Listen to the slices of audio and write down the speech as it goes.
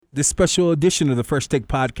This special edition of the First Take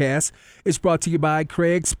Podcast is brought to you by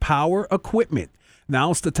Craig's Power Equipment.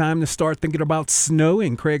 Now's the time to start thinking about snow,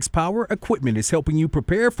 and Craig's Power Equipment is helping you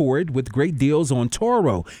prepare for it with great deals on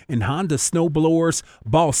Toro and Honda snow blowers,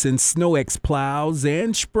 Boston Snow X plows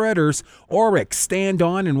and spreaders, Oryx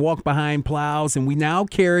stand-on and walk-behind plows, and we now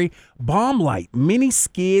carry Bomb Light mini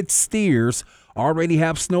skid steers. Already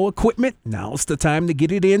have snow equipment? Now's the time to get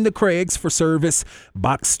it into Craig's for service.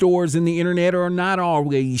 Box stores and the internet are not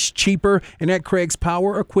always cheaper, and at Craig's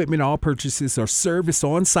Power Equipment, all purchases are serviced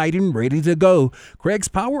on site and ready to go. Craig's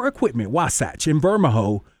Power Equipment, Wasatch and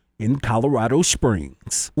Vermaho in Colorado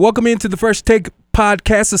Springs. Welcome into the First Take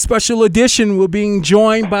Podcast, a special edition. We're being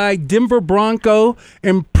joined by Denver Bronco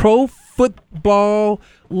and pro football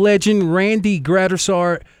legend Randy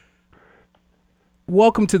Gradishar.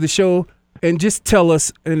 Welcome to the show. And just tell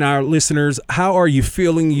us and our listeners, how are you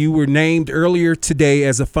feeling? You were named earlier today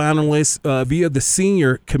as a finalist via the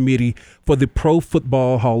senior committee for the Pro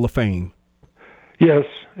Football Hall of Fame. Yes,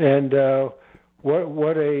 and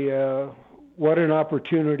what an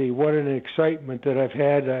opportunity, what an excitement that I've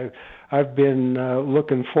had. I've been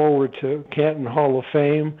looking forward to Canton Hall of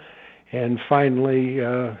Fame, and finally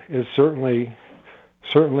it's certainly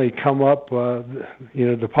come up.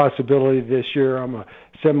 The possibility this year. I'm a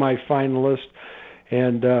semifinalist,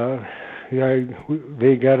 and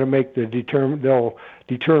they got to make they'll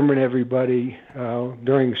determine everybody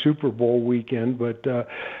during Super Bowl weekend. But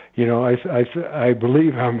I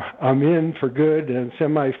believe I'm in for good and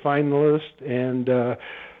semifinalist, and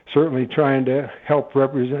certainly trying to help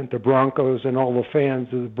represent the Broncos and all the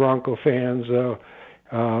fans of the Bronco fans.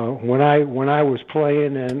 When I was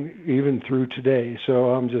playing and even through today.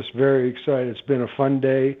 So I'm just very excited. It's been a fun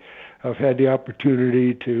day. I've had the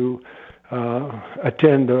opportunity to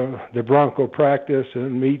attend the Bronco practice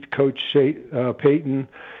and meet Coach Payton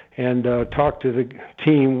and talk to the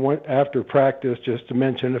team after practice, just to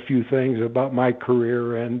mention a few things about my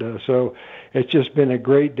career. And so it's just been a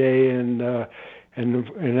great day, and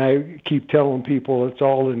I keep telling people it's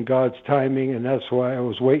all in God's timing, and that's why I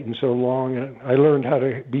was waiting so long. And I learned how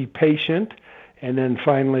to be patient, and then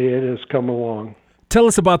finally it has come along. Tell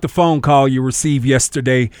us about the phone call you received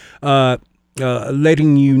yesterday,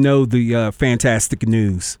 letting you know the fantastic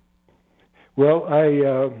news. Well,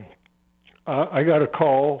 I got a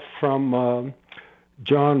call from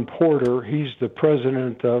John Porter. He's the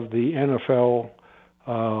president of the NFL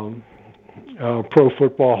Pro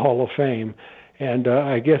Football Hall of Fame. And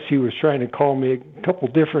I guess he was trying to call me a couple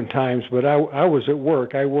different times, but I was at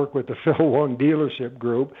work. I work with the Phil One dealership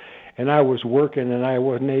group, and I was working, and I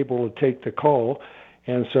wasn't able to take the call.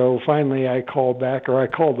 And so finally I called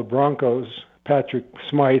the Broncos, Patrick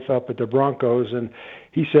Smythe up at the Broncos, and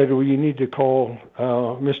he said, well, you need to call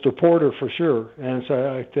Mr. Porter for sure. And so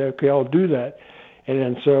I said, okay, I'll do that. And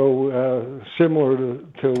then so similar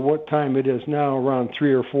to what time it is now, around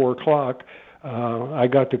 3 or 4 o'clock, I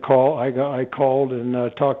got the call. I called and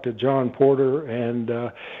talked to John Porter, and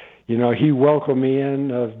he welcomed me in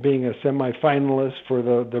of being a semifinalist for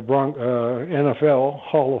the NFL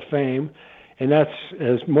Hall of Fame, and that's,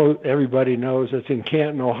 as everybody knows, it's in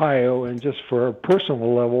Canton, Ohio. And just for a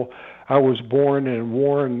personal level, I was born in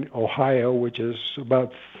Warren, Ohio, which is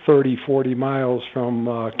about 30-40 miles from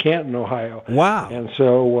Canton, Ohio. Wow! And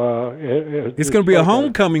so it's going to be a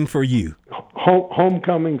homecoming for you.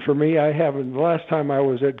 Homecoming for me. I haven't. The last time I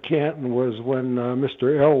was at Canton was when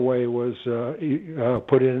Mr. Elway was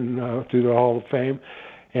put in through the Hall of Fame,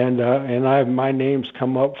 and my name's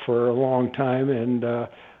come up for a long time, and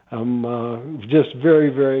I'm just very,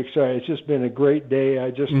 very excited. It's just been a great day.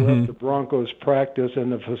 I just left the Broncos practice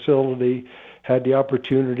and the facility, had the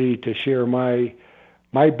opportunity to share my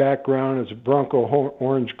background as a Bronco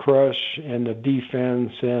Orange Crush and the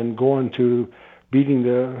defense, and going to beating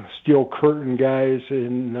the Steel Curtain guys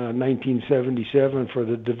in 1977 for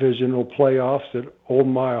the divisional playoffs at Old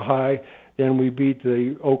Mile High. Then we beat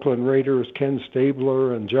the Oakland Raiders, Ken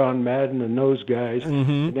Stabler and John Madden and those guys.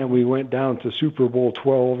 And then we went down to Super Bowl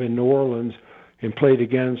XII in New Orleans and played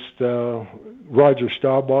against Roger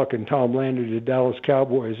Staubach and Tom Landry, the Dallas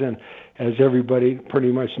Cowboys. And as everybody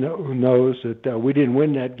pretty much knows, that we didn't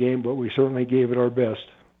win that game, but we certainly gave it our best.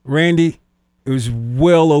 Randy, it was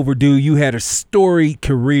well overdue. You had a storied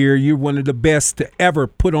career. You're one of the best to ever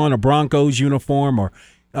put on a Broncos uniform or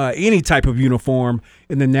any type of uniform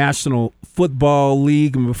in the National Football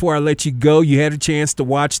League. And before I let you go, you had a chance to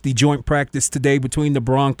watch the joint practice today between the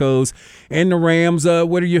Broncos and the Rams.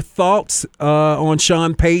 What are your thoughts on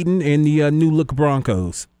Sean Payton and the new-look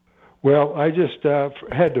Broncos? Well, I just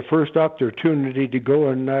had the first opportunity to go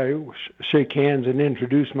and shake hands and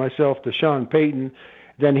introduce myself to Sean Payton.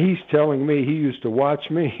 then he's telling me he used to watch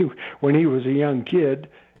me when he was a young kid,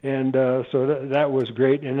 and so that was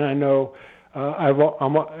great. And I know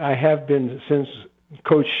I have been since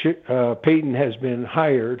Coach Payton has been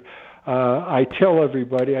hired. I tell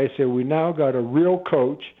everybody, I say, we now got a real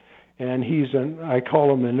coach, and I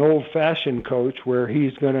call him an old-fashioned coach, where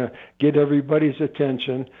he's going to get everybody's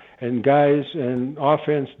attention, and guys, and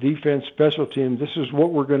offense, defense, special teams, this is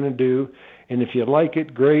what we're going to do, and if you like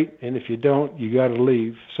it, great, and if you don't, you got to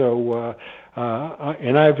leave. So,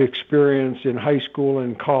 and I've experienced in high school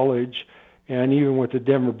and college, and even with the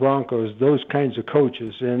Denver Broncos, those kinds of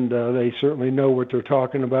coaches, and they certainly know what they're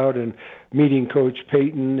talking about. And meeting Coach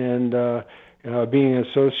Payton and being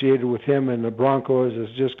associated with him and the Broncos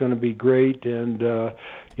is just going to be great. And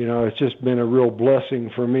it's just been a real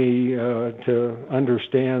blessing for me to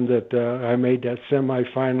understand that I made that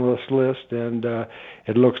semifinalist list, and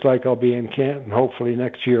it looks like I'll be in Canton hopefully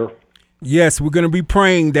next year. Yes, we're going to be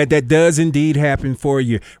praying that does indeed happen for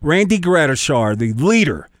you. Randy Gradishar, the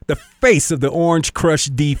leader, the face of the Orange Crush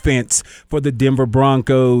defense for the Denver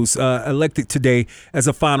Broncos, elected today as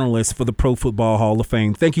a finalist for the Pro Football Hall of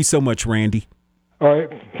Fame. Thank you so much, Randy. All right.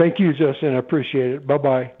 Thank you, Justin. I appreciate it.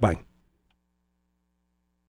 Bye-bye. Bye.